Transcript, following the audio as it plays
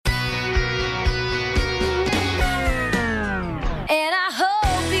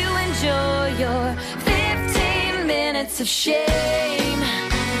minutes of shame.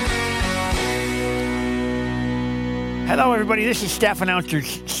 Hello, everybody. This is staff announcer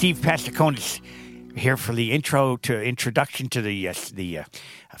Steve Pastaconis here for the introduction to the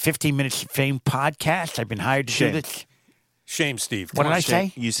 15 Minutes of Fame podcast. I've been hired to do this. Shame, Steve. What did I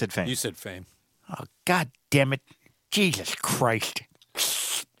say? You said fame. You said fame. Oh, God damn it. Jesus Christ.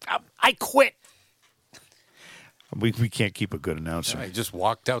 I quit. We can't keep a good announcer. He just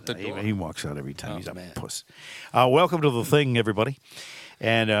walked out the door. He walks out every time. He's a man. puss. Welcome to the thing, everybody.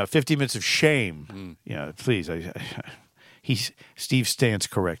 And 15 Minutes of Shame. Yeah, please. Steve stands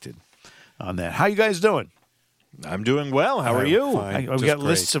corrected on that. How you guys doing? I'm doing well. How are you? Fine. We've Just got great.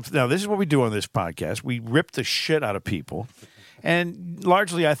 lists of. Now, this is what we do on this podcast. We rip the shit out of people, and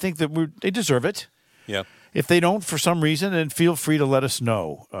largely, I think that they deserve it. Yeah. If they don't, for some reason, then feel free to let us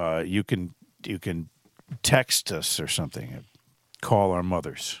know. You can text us or something. Call our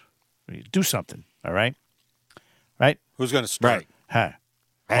mothers. Do something. All right. Right. Who's going to start? Huh.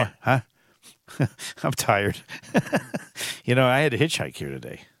 Huh. I'm tired. I had to hitchhike here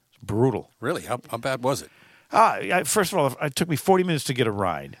today. It's brutal. Really? How bad was it? First of all, it took me 40 minutes to get a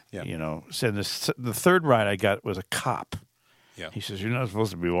ride. Yeah. So the third ride I got was a cop. Yeah. He says, "You're not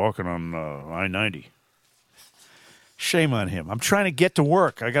supposed to be walking on I-90." Shame on him. I'm trying to get to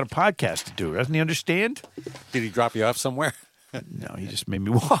work. I got a podcast to do. Doesn't he understand? Did he drop you off somewhere? No, he just made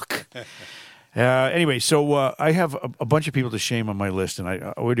me walk. Anyway, so I have a bunch of people to shame on my list,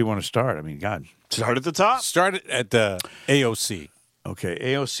 and where do you want to start? I mean, God. Start at the top. Start it at AOC. Okay,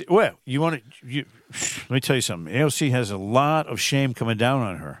 AOC. Well, let me tell you something. AOC has a lot of shame coming down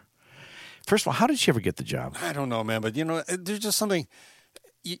on her. First of all, how did she ever get the job? I don't know, man, but there's just something.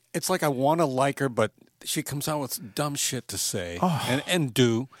 It's like I want to like her, but she comes out with dumb shit to say and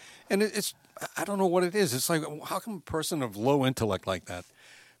do, and it's I don't know what it is. It's like, how can a person of low intellect like that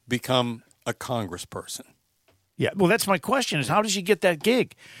become a congressperson? Yeah, well, that's my question: is how did she get that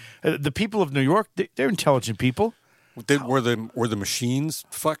gig? The people of New York, they're intelligent people. Were the machines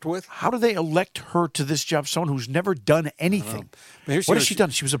fucked with? How do they elect her to this job? Someone who's never done anything. What has she done?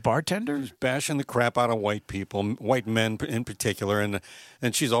 She was a bartender? She's bashing the crap out of white people, white men in particular,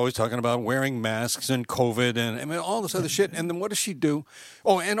 and she's always talking about wearing masks and COVID and all this other shit. And then what does she do?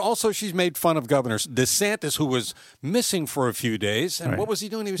 Oh, and also she's made fun of Governor DeSantis, who was missing for a few days. And what was he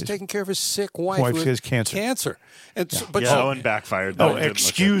doing? He was taking care of his sick wife who has cancer. And and backfired. Oh,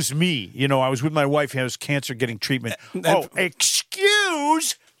 excuse me. I was with my wife who has cancer getting treatment.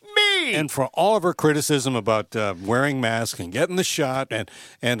 Excuse me. And for all of her criticism about wearing masks and getting the shot,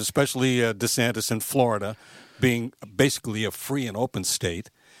 and especially DeSantis in Florida being basically a free and open state,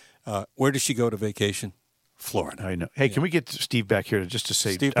 where does she go to vacation? Florida. I know. Hey, can we get Steve back here just to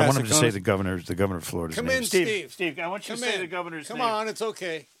say? Steve I want him to say Pastaconis? the governor of Florida's Come name. in, Steve. Steve, I want you to say the governor's name. Come on, it's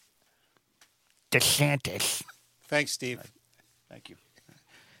okay. DeSantis. Thanks, Steve. Thank you.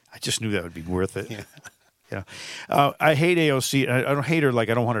 I just knew that would be worth it. Yeah. I hate AOC. I don't hate her like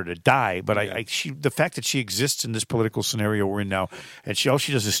I don't want her to die, but the fact that she exists in this political scenario we're in now, and all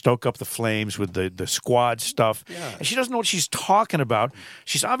she does is stoke up the flames with the squad stuff, and she doesn't know what she's talking about.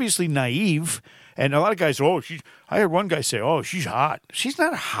 She's obviously naive, and a lot of guys, I heard one guy say, she's hot. She's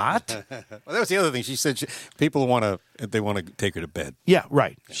not hot. Well, that was the other thing. She said people want to take her to bed. Yeah,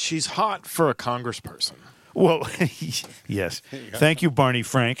 right. She's hot for a congressperson. Well, yes. Thank you, Barney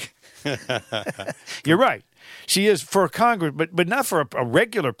Frank. You're right. She is for a Congress, but not for a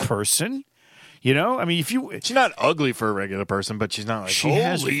regular person. I mean, She's not ugly for a regular person, but she's not like,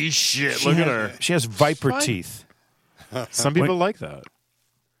 holy shit, look at her. She has viper teeth. Some people like that.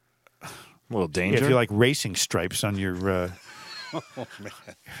 A little danger. If you like racing stripes on your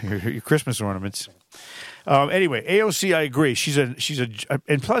your Christmas ornaments. Anyway, AOC, I agree. She's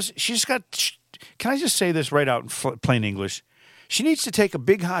and plus she's got. Can I just say this right out in plain English? She needs to take a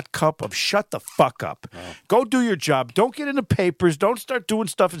big hot cup of shut the fuck up. Go do your job. Don't get in the papers. Don't start doing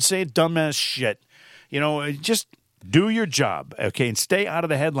stuff and saying dumbass shit. Just do your job, okay, and stay out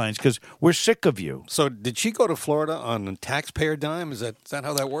of the headlines because we're sick of you. So did she go to Florida on a taxpayer dime? Is that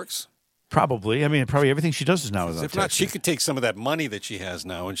how that works? Probably. I mean, probably everything she does is now. If not, she could take some of that money that she has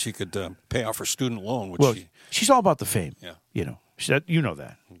now and she could pay off her student loan. She's all about the fame. Yeah. You know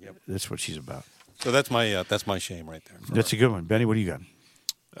that. Yep. That's what she's about. So that's my shame right there. That's a good one. Benny, what do you got?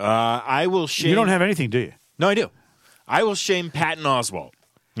 I will shame. You don't have anything, do you? No, I do. I will shame Patton Oswalt.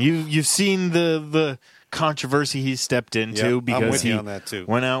 You've seen the controversy he stepped into because I'm with he you on that too.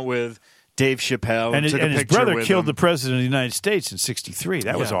 Went out with Dave Chappelle and took a his picture brother with killed him. the president of the United States in '63.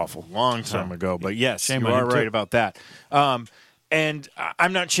 That was awful. Long ago. But yes, Shame you on are him, right too. about that. And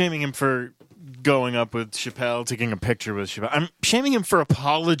I'm not shaming him for going up with Chappelle, taking a picture with Chappelle. I'm shaming him for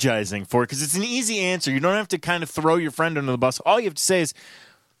apologizing for it because it's an easy answer. You don't have to kind of throw your friend under the bus. All you have to say is,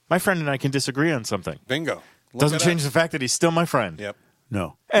 my friend and I can disagree on something. Bingo. Doesn't change the fact that he's still my friend. Yep.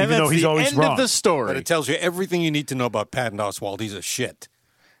 No. And Even though that's he's the always end wrong. of the story. But it tells you everything you need to know about Patton Oswalt. He's a shit.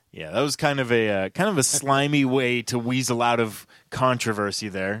 Yeah, that was kind of a slimy way to weasel out of controversy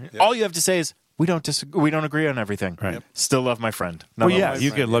there. Yep. All you have to say is, we don't disagree. We don't agree on everything. Right. Yep. Still love my friend. Well, None of yeah, us.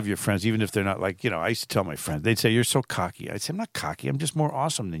 you can love your friends, even if they're not like, I used to tell my friends, they'd say, you're so cocky. I'd say, I'm not cocky. I'm just more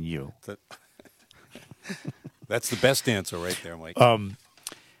awesome than you. That's the best answer right there, Mike.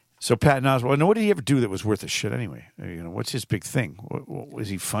 So Patton Oswalt, now what did he ever do that was worth a shit anyway? What's his big thing? Is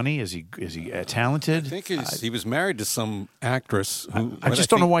he funny? Is he talented? I think he was married to some actress who I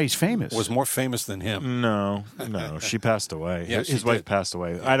just don't know why he's famous. was more famous than him. No, she passed away. Yeah, she His wife did. passed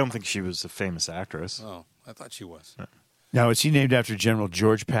away. I don't think she was a famous actress. Oh, I thought she was. Now, is he named after General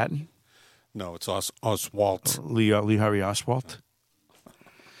George Patton? No, it's Oswalt. Lee Harvey Oswalt?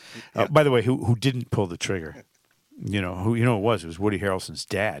 By the way, who didn't pull the trigger? Who it was? It was Woody Harrelson's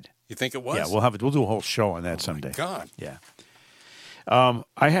dad. You think it was? Yeah, we'll do a whole show on that someday. God. Yeah.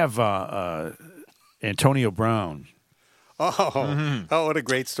 I have Antonio Brown. Oh, what a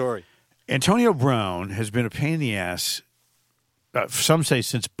great story. Antonio Brown has been a pain in the ass. Some say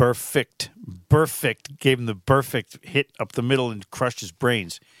since Burfict. Burfict gave him the Burfict hit up the middle and crushed his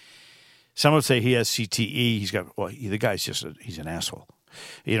brains. Some would say he has CTE. The guy's he's an asshole.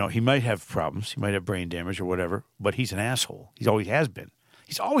 He might have problems. He might have brain damage or whatever, but he's an asshole. He always has been.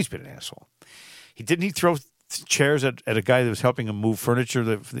 He's always been an asshole. He throw chairs at a guy that was helping him move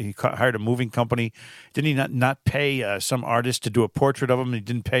furniture. He hired a moving company. Didn't he not pay some artist to do a portrait of him? He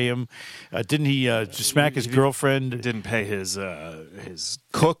didn't pay him. Didn't he smack his girlfriend? Didn't pay his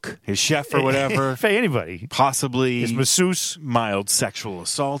cook, his chef, or whatever. Pay anybody. Possibly His masseuse. mild sexual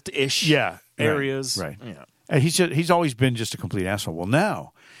assault-ish areas. Right. Yeah. And he's always been just a complete asshole. Well,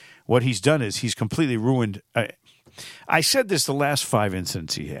 now what he's done is he's completely ruined. I said this the last 5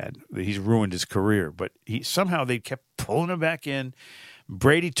 incidents he had. That he's ruined his career, but somehow they kept pulling him back in.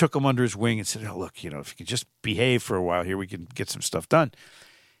 Brady took him under his wing and said, "Oh, look, if you can just behave for a while here, we can get some stuff done."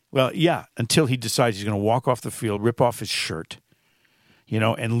 Well, yeah, until he decides he's going to walk off the field, rip off his shirt,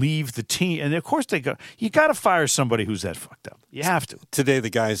 and leave the team. And of course, you got to fire somebody who's that fucked up. You have to. Today, the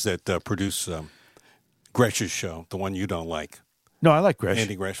guys that produce Gresh's show, the one you don't like, No, I like Gresh.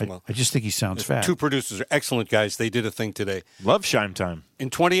 Andy Gresham. I just think he sounds fat. Two producers are excellent guys. They did a thing today. Love Shime Time. In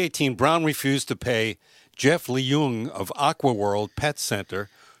 2018, Brown refused to pay Jeff Leung of Aqua World Pet Center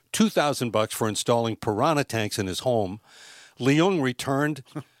 $2,000 for installing piranha tanks in his home. Leung returned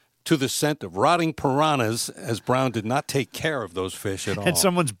to the scent of rotting piranhas as Brown did not take care of those fish at all. And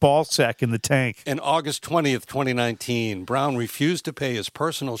someone's ball sack in the tank. In August 20th, 2019, Brown refused to pay his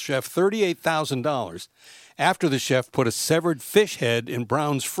personal chef $38,000 after the chef put a severed fish head in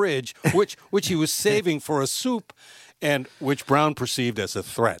Brown's fridge, which he was saving for a soup, and which Brown perceived as a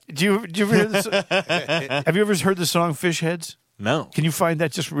threat. Do you ever hear this? Have you ever heard the song Fish Heads? No. Can you find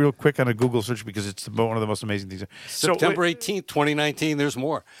that just real quick on a Google search because it's one of the most amazing things. September 18th, 2019, there's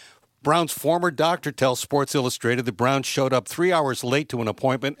more. Brown's former doctor tells Sports Illustrated that Brown showed up 3 hours late to an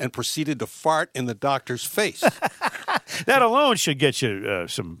appointment and proceeded to fart in the doctor's face. That alone should get you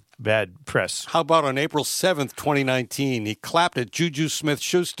some bad press. How about on April 7th, 2019, he clapped at Juju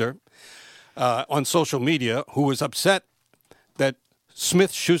Smith-Schuster on social media, who was upset that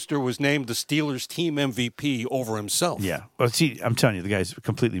Smith-Schuster was named the Steelers team MVP over himself. Yeah. Well, see, I'm telling you, the guy's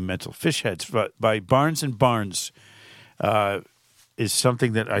completely mental. Fish Heads by Barnes and Barnes is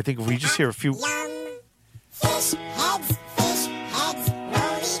something that I think if we just hear a few. Yum. Fish heads,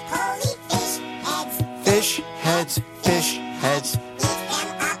 roly-poly fish heads. Fish Heads, Fish Heads. Eat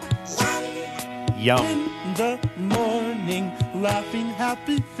them up, Yum. yum. In the morning, laughing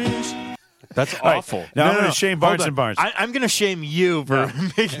happy fish. That's right. awful. Now I'm gonna shame Barnes Hold on. and Barnes. I'm going to shame you for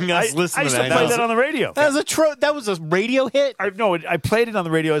making us listen I to used that. to play that on the radio. That was a radio hit? I played it on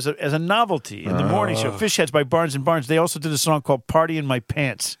the radio as a novelty in the morning show. Fish Heads by Barnes and Barnes. They also did a song called "Party in My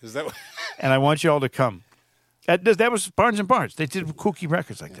Pants," Is that what? and I want you all to come. That was Barnes and Barnes. They did kooky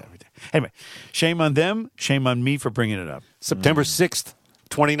records like that. Anyway, shame on them. Shame on me for bringing it up. September 6th,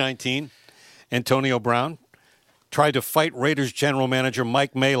 2019, Antonio Brown tried to fight Raiders general manager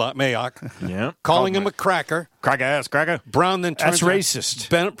Mike Mayock, Yeah. calling him a cracker. Cracker ass, cracker. Brown then That's turned around-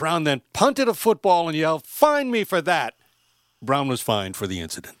 racist. Brown then punted a football and yelled, "Fine me for that." Brown was fined for the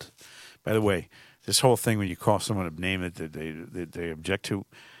incident. By the way, this whole thing when you call someone a name that they object to,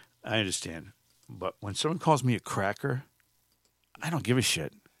 I understand. But when someone calls me a cracker, I don't give a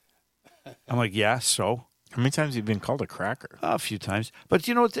shit. I'm like, yeah, so? How many times have you been called a cracker? A few times. But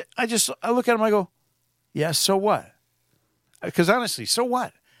you know what? I look at him, I go, yeah, so what? Because honestly, so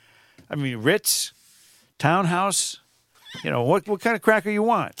what? I mean, Ritz, Townhouse, what kind of cracker you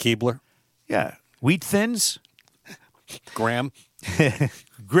want? Keebler, Yeah. Wheat Thins? Graham.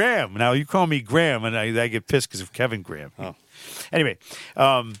 Graham. Now, you call me Graham, and I get pissed because of Kevin Graham. Oh. Anyway,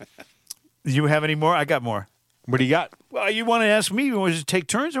 do you have any more? I got more. What do you got? Well, you want to ask me? Was it take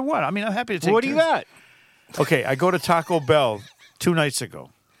turns or what? I mean, I'm happy to take What turns. do you got? Okay, I go to Taco Bell 2 nights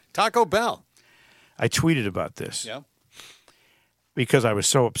ago. Taco Bell. I tweeted about this Yeah. because I was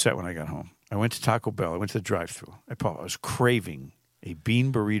so upset when I got home. I went to Taco Bell. I went to the drive-thru. I was craving a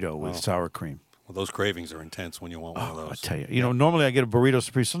bean burrito with sour cream. Well, those cravings are intense when you want one of I those. tell you, normally I get a burrito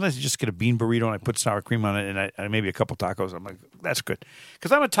supreme. Sometimes you just get a bean burrito and I put sour cream on it and maybe a couple tacos. I'm like, that's good.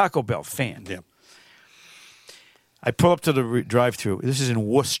 Because I'm a Taco Bell fan. Yeah. I pull up to the drive-thru. This is in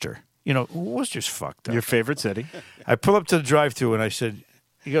Worcester. Worcester's fucked up. Your favorite city? I pull up to the drive-thru and I said,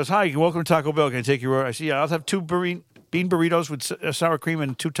 he goes, hi, welcome to Taco Bell. Can I take your order? I said, yeah, I'll have 2 bean burritos with sour cream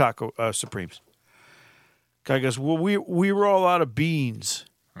and 2 taco supremes. Guy goes, well, we were all out of beans.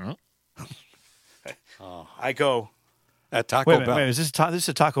 I go, At Taco wait, Bell. is this is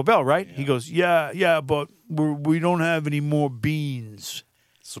a Taco Bell, right? He goes, yeah, but we don't have any more beans.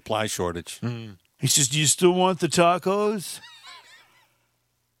 Supply shortage. He says, do you still want the tacos?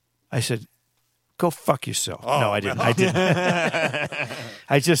 I said, go fuck yourself. No, I didn't. I didn't.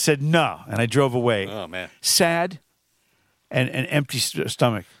 I just said no, and I drove away. Oh, man. Sad and an empty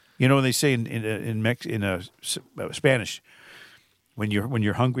stomach. You know when they say in Spanish, when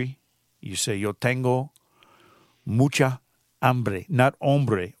you're hungry, you say yo tengo mucha hambre, not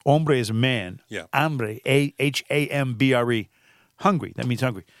hombre. Hombre is a man. Yeah. Hambre, Hambre, hungry. That means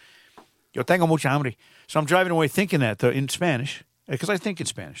hungry. Yo tengo mucha hambre. So I'm driving away thinking that in Spanish because I think in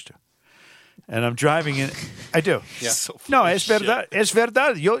Spanish too. And I'm driving in. I do. Yeah. No, es verdad. Es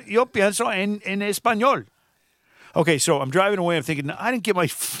verdad. Yo pienso en español. Okay, so I'm driving away. I'm thinking, I didn't get my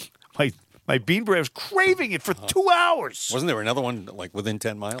bean burrito. I was craving it for 2 hours. Wasn't there another one like within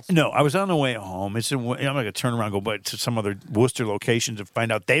 10 miles? No, I was on the way home. I'm not going to turn around and go to some other Worcester location to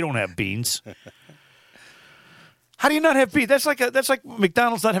find out they don't have beans. How do you not have beans? That's like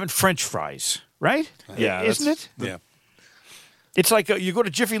McDonald's not having French fries, right? Yeah, isn't it? Yeah. It's like you go to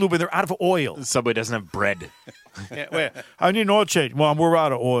Jiffy Lube and they're out of oil. Subway doesn't have bread. Yeah, wait, I need an oil change. Well, we're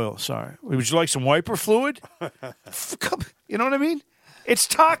out of oil. Sorry. Would you like some wiper fluid? You know what I mean? It's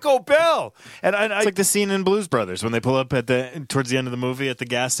Taco Bell, and It's like the scene in Blues Brothers when they pull up towards the end of the movie at the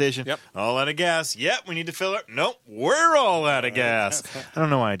gas station. Yep. All out of gas. Yep, we need to fill it. Nope, we're all out of gas. I don't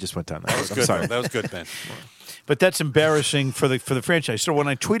know why I just went down that. That was road. good. I'm sorry. That was good, Ben. But that's embarrassing for the franchise. So when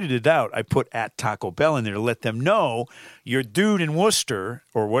I tweeted it out, I put at Taco Bell in there to let them know your dude in Worcester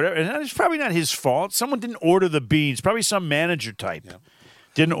or whatever. And it's probably not his fault. Someone didn't order the beans. Probably some manager type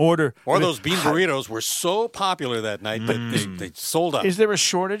didn't order. Or those bean burritos were so popular that night that they sold out. Is there a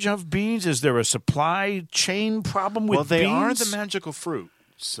shortage of beans? Is there a supply chain problem with Well, they are beans? the magical fruit.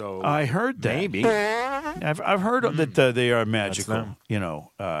 So I heard that. maybe. I've heard that they are magical. them.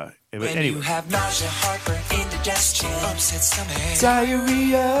 But When anyway. you have nausea, heartburn, indigestion, upset stomach,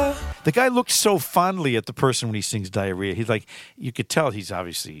 Diarrhea. The guy looks so fondly at the person when he sings diarrhea. He's like, you could tell he's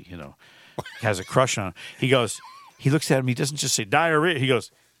obviously, has a crush on him. He looks at him. He doesn't just say diarrhea. He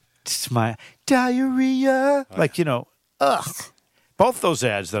goes, it's my diarrhea. Ugh. Both those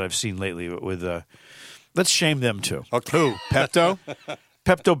ads that I've seen lately with, let's shame them too. Okay. Who? Pepto?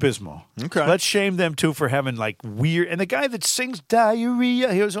 Pepto-Bismol. Okay. Let's shame them too for having weird. And the guy that sings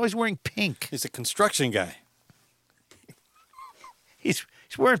diarrhea, he was always wearing pink. He's a construction guy. He's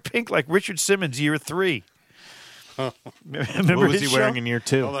wearing pink like Richard Simmons, year 3. Remember What was his he wearing show? in year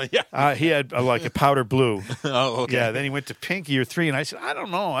 2? Yeah. He had like a powder blue. Oh, okay. Yeah, then he went to pink year 3, and I said, I don't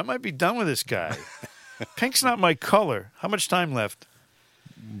know. I might be done with this guy. Pink's not my color. How much time left?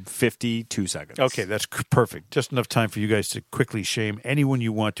 52 seconds. Okay, that's perfect. Just enough time for you guys to quickly shame anyone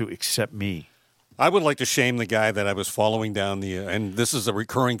you want to except me. I would like to shame the guy that I was following down the, and this is a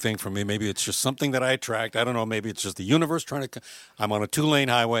recurring thing for me. Maybe it's just something that I attract. I don't know. Maybe it's just the universe trying to. I'm on a 2-lane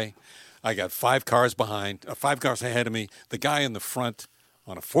highway. I got 5 cars ahead of me. The guy in the front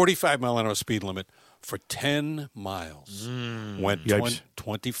on a 45-mile-an-hour speed limit for 10 miles went Yipes.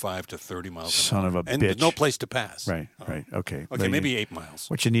 25 to 30 miles. Son an hour. of a and bitch. no place to pass. Right. Okay. Okay, maybe 8 miles.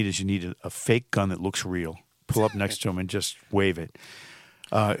 What you need is a fake gun that looks real. Pull up next to him and just wave it.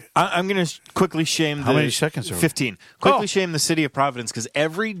 I'm going to quickly shame How many seconds are we? 15. Quickly shame the city of Providence because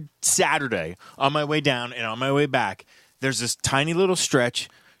every Saturday on my way down and on my way back, there's this tiny little stretch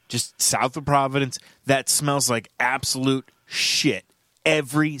just south of Providence that smells like absolute shit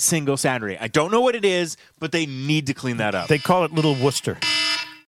every single Saturday. I don't know what it is, but they need to clean that up. They call it Little Worcester.